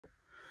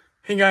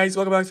Hey guys,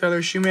 welcome back to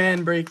another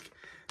Shoeman break.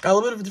 Got a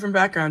little bit of a different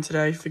background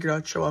today. Figured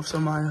I'd show off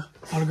some of my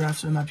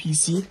autographs with my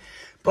PC.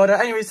 But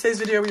anyways, today's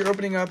video, we're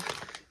opening up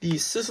the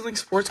Sizzling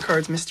Sports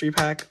Cards mystery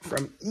pack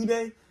from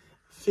eBay.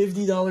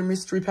 $50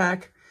 mystery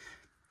pack.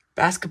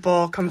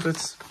 Basketball comes with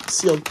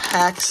sealed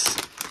packs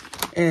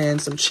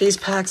and some chase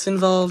packs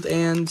involved.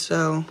 And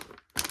so,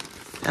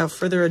 without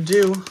further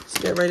ado, let's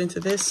get right into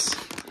this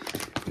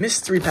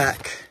mystery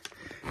pack.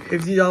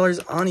 $50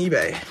 on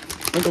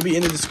eBay. Link will be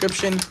in the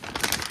description.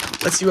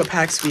 Let's see what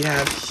packs we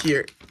have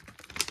here.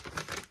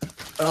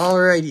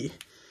 Alrighty.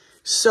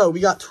 So, we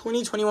got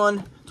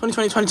 2021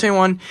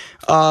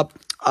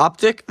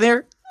 Optic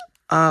there.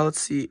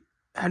 Let's see.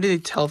 How do they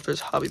tell if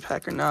there's hobby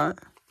pack or not?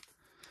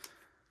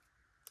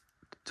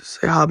 Just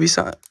say hobby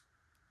sign.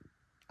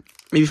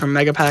 Maybe from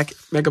Mega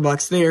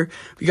Box there.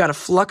 We got a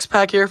Flux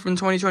pack here from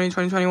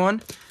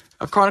 2020-2021.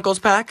 A Chronicles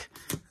pack.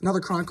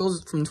 Another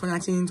Chronicles from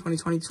 2019,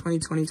 2020,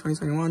 2020,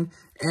 2021.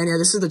 And yeah,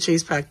 this is the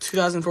Chase pack,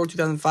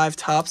 2004-2005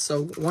 tops.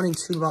 So 1 and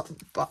 2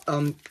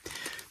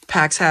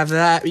 packs have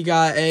that. We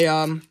got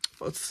a,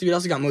 let's see what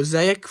else we got.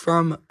 Mosaic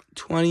from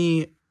what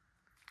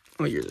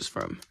year is this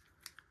from?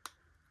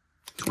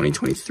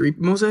 2023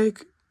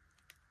 Mosaic?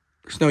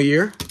 There's no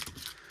year.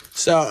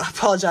 So I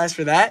apologize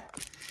for that.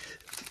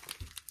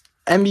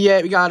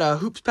 NBA, we got a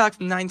Hoops pack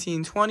from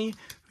 1920.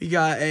 We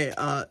got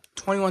a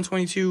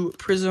 21-22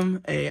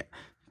 Prism, a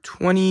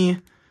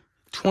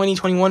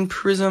 20-21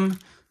 Prism,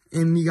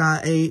 and we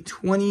got a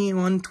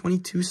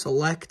 21-22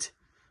 Select.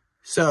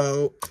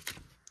 So,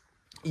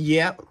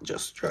 yeah,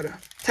 just try to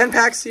 10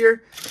 packs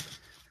here.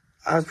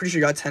 I was pretty sure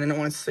you got 10. I didn't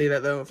want to say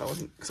that though if I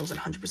wasn't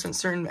 100%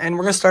 certain. And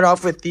we're gonna start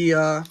off with the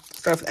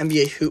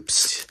NBA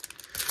Hoops,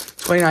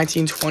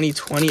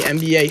 2019-2020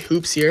 NBA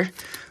Hoops here.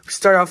 We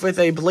start off with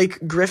a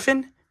Blake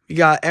Griffin. We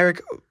got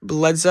Eric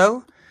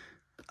Bledsoe,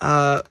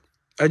 a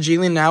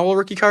Jalen Nowell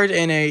rookie card,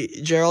 and a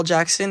Gerald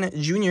Jackson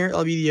Jr.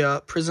 That'll be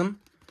the Prism.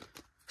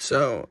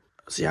 So,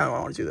 let's see how I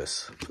want to do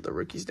this. Put the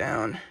rookies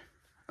down.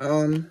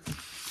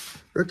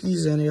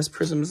 Rookies and I guess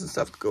Prisms and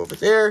stuff go over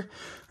there.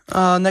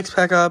 Next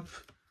pack up.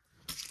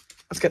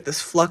 Let's get this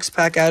Flux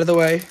pack out of the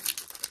way.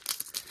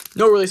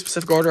 No really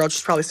specific order. I'll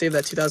just probably save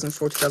that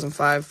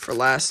 2004-2005 for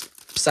last.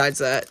 Besides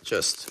that,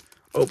 just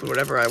open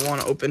whatever I want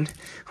to open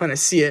when I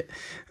see it.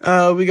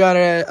 We got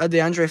a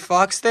DeAndre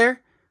Fox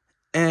there.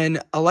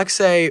 And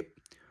Alexei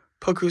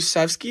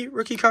Pokusevsky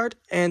rookie card.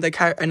 And a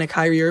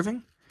Kyrie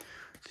Irving.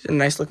 These are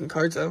nice looking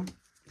cards though.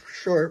 For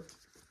sure.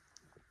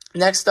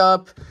 Next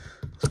up,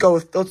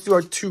 let's do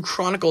our 2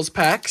 Chronicles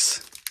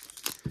packs.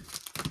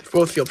 They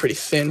both feel pretty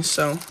thin,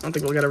 so I don't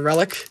think we'll get a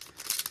relic.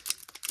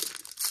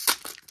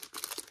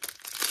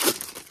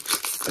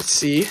 Let's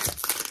see.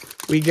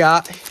 We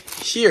got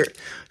here.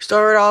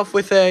 Started off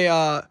with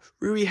a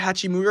Rui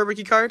Hachimura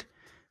rookie card.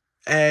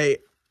 We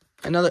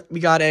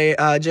got a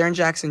Jaren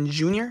Jackson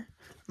Jr.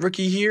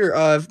 rookie here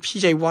of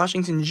PJ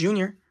Washington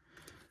Jr.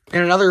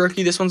 And another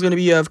rookie. This one's going to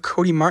be of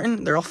Cody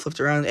Martin. They're all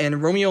flipped around.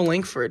 And Romeo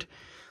Langford.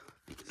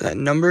 Is that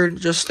numbered?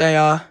 Just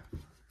a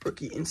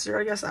rookie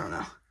insert, I guess. I don't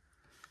know.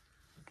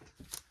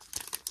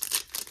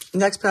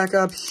 Next pack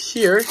up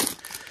here.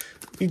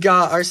 We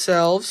got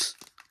ourselves.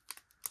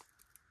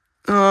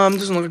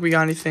 Doesn't look like we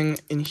got anything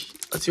in.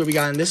 Let's see what we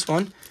got in this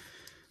one.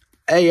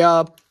 We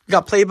got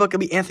playbook. It'll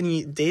be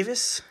Anthony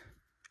Davis.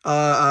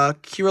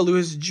 Kira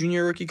Lewis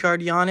Jr. rookie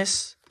card.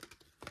 Giannis.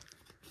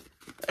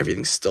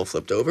 Everything's still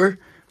flipped over.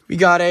 We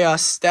got a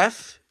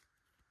Steph.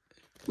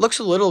 Looks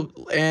a little.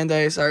 And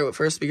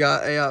first we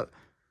got a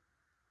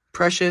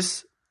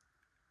Precious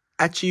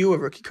Achiuwa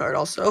rookie card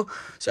also.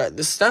 So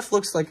the Steph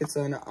looks like it's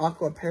an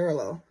Aqua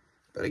Parallel,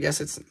 but I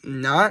guess it's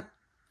not.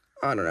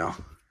 I don't know.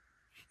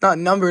 Not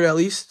numbered at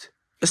least.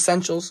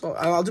 Essentials. So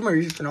I'll do my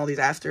research on all these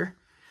after.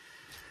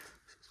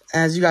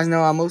 As you guys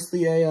know, I'm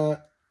mostly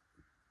a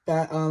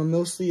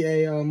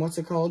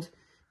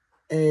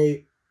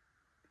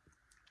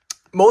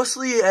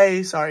mostly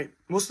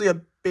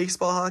a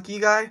baseball hockey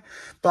guy,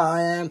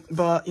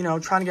 but you know,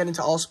 trying to get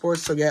into all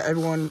sports to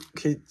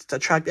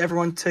attract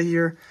everyone to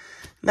here.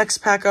 Next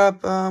pack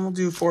up, we'll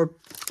do four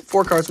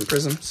cards from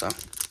Prism.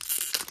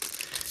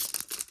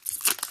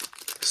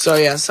 So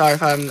yeah, sorry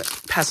if I'm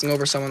passing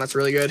over someone that's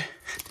really good.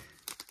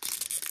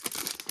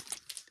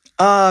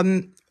 A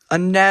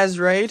Naz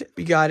Raid.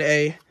 We got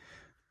a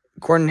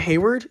Gordon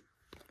Hayward.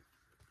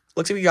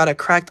 Looks like we got a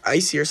cracked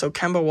ice here. So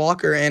Kemba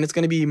Walker, and it's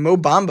going to be Mo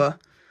Bamba.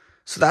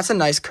 So that's a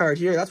nice card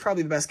here. That's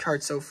probably the best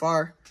card so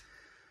far.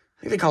 I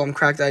think they call him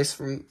cracked ice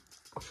from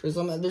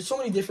Prism. There's so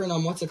many different,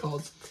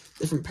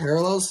 different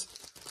parallels.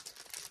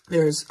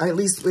 There's, at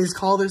least let's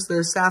call this,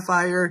 there's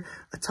Sapphire,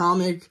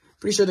 Atomic.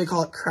 Pretty sure they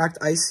call it cracked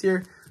ice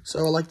here. So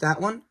I like that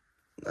one.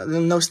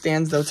 No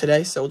stands though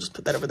today, so we'll just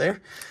put that over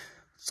there.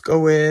 Let's go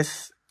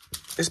with,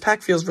 this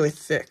pack feels really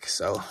thick,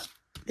 so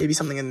maybe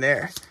something in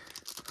there.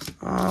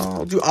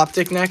 I'll do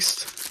Optic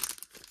next.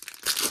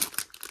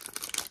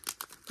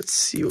 Let's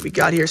see what we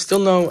got here. Still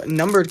no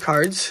numbered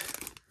cards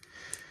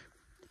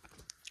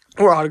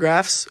or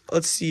autographs.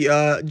 Let's see.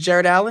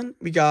 Jared Allen.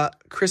 We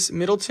got Chris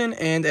Middleton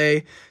and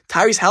a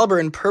Tyrese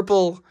Haliburton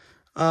purple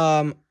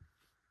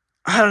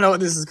I don't know what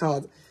this is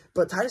called.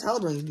 But Tyrese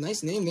Halliburton,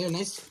 nice name there.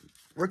 Nice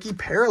rookie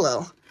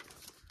parallel.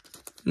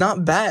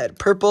 Not bad.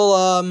 Purple,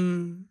 I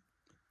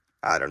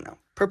don't know.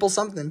 Purple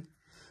something.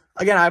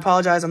 Again, I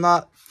apologize. I'm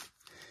not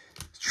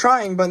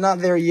trying, but not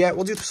there yet.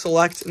 We'll do the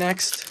select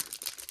next.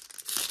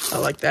 I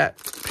like that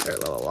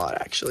parallel a lot,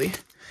 actually.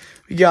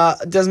 We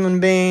got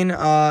Desmond Bain,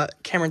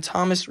 Cameron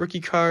Thomas,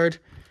 rookie card,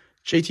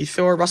 JT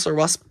Thor,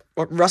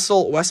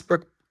 Russell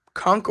Westbrook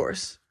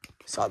Concourse.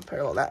 Saw the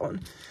parallel, that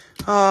one.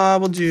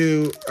 We'll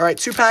do, all right,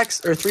 2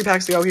 packs, or 3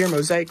 packs to go here.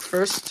 Mosaic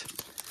first.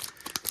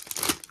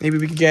 Maybe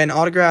we could get an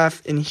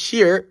autograph in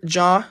here.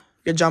 John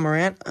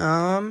Morant.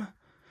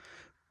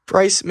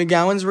 Bryce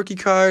McGowan's rookie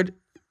card.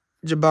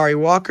 Jabari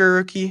Walker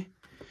rookie.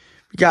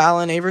 We got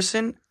Allen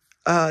Iverson.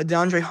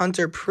 DeAndre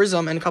Hunter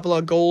Prism and a couple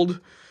of gold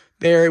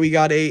there. We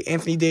got a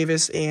Anthony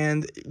Davis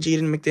and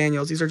Jaden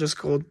McDaniels. These are just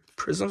gold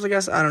prisms, I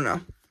guess. I don't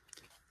know.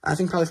 I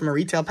think probably from a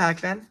retail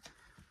pack then.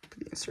 Put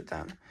the insert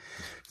down.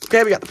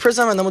 Okay, we got the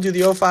prism, and then we'll do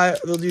the 05.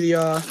 We'll do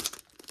the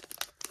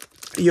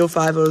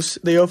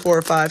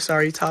 0405,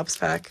 sorry, Topps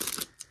pack.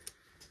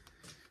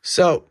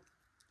 So,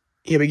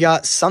 yeah, we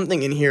got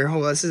something in here.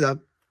 Hold on, this is a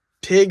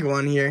big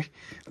one here.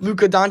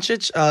 Luka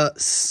Doncic,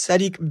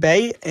 Sadiq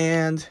Bey,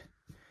 and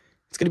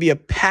it's going to be a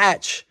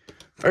patch,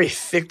 very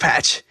thick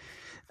patch,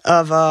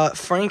 of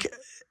Frank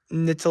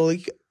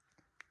Ntilikina.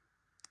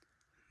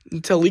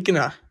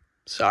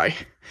 Sorry.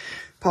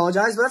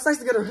 Apologize, but that's nice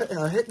to get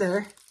a hit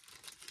there.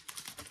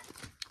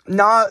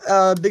 Not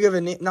that big of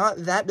a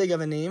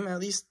name, at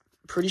least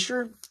pretty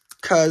sure,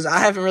 because I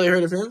haven't really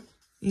heard of him.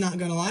 Not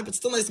gonna lie, but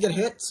still nice to get a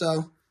hit,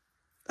 so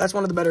that's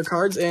one of the better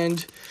cards.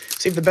 And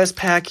save the best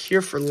pack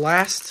here for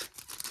last.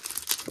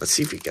 Let's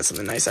see if we can get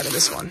something nice out of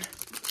this one.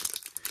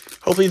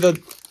 Hopefully the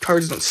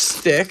cards don't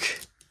stick.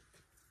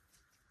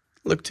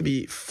 Look to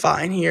be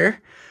fine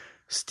here.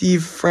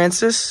 Steve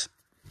Francis.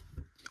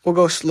 We'll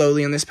go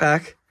slowly in this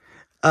pack.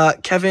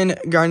 Kevin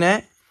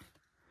Garnett.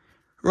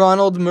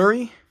 Ronald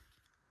Murray.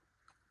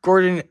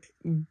 Gordon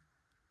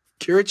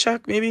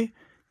Kirachuk, maybe.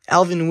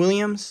 Alvin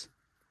Williams.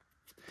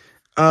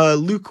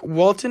 Luke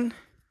Walton.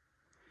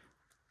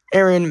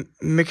 Aaron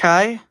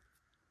McKay.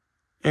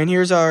 And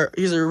here's a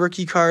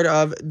rookie card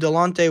of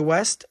Delonte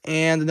West.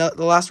 And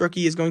the last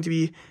rookie is going to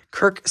be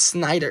Kirk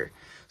Snyder.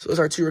 So those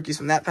are 2 rookies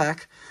from that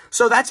pack.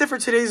 So that's it for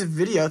today's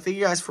video. Thank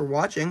you guys for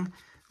watching.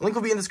 The link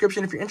will be in the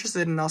description if you're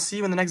interested, and I'll see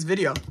you in the next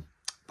video.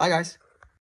 Bye, guys.